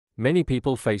Many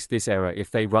people face this error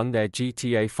if they run their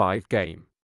GTA 5 game.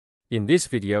 In this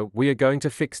video, we are going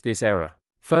to fix this error.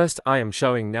 First, I am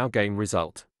showing now game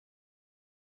result.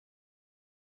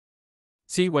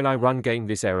 See, when I run game,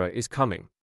 this error is coming.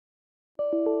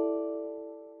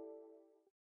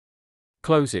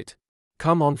 Close it.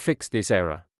 Come on, fix this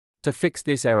error. To fix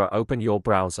this error, open your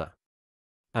browser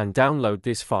and download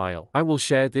this file. I will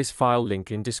share this file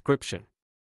link in description.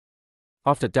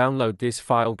 After download this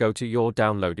file, go to your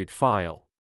downloaded file.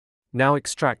 Now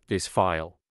extract this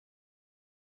file.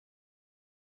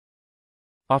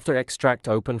 After extract,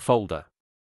 open folder.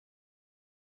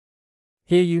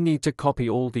 Here you need to copy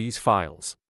all these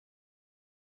files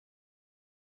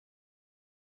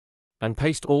and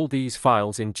paste all these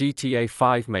files in GTA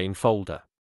 5 main folder.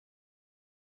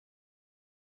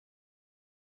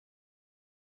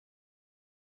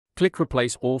 Click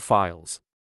replace all files.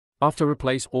 After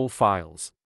replace all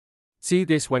files, see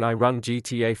this when I run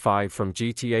GTA 5 from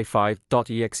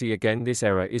GTA5.exe again, this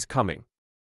error is coming.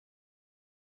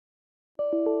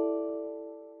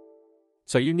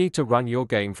 So you need to run your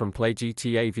game from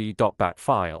playgtav.bat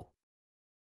file.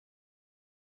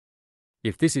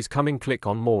 If this is coming, click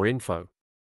on more info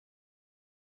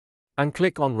and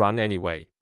click on run anyway.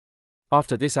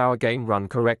 After this, our game run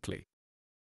correctly.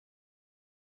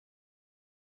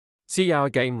 See, our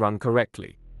game run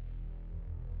correctly.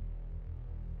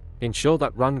 Ensure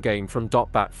that run game from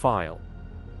 .bat file.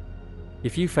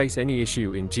 If you face any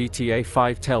issue in GTA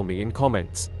 5, tell me in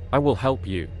comments. I will help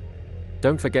you.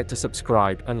 Don't forget to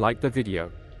subscribe and like the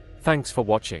video. Thanks for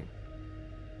watching.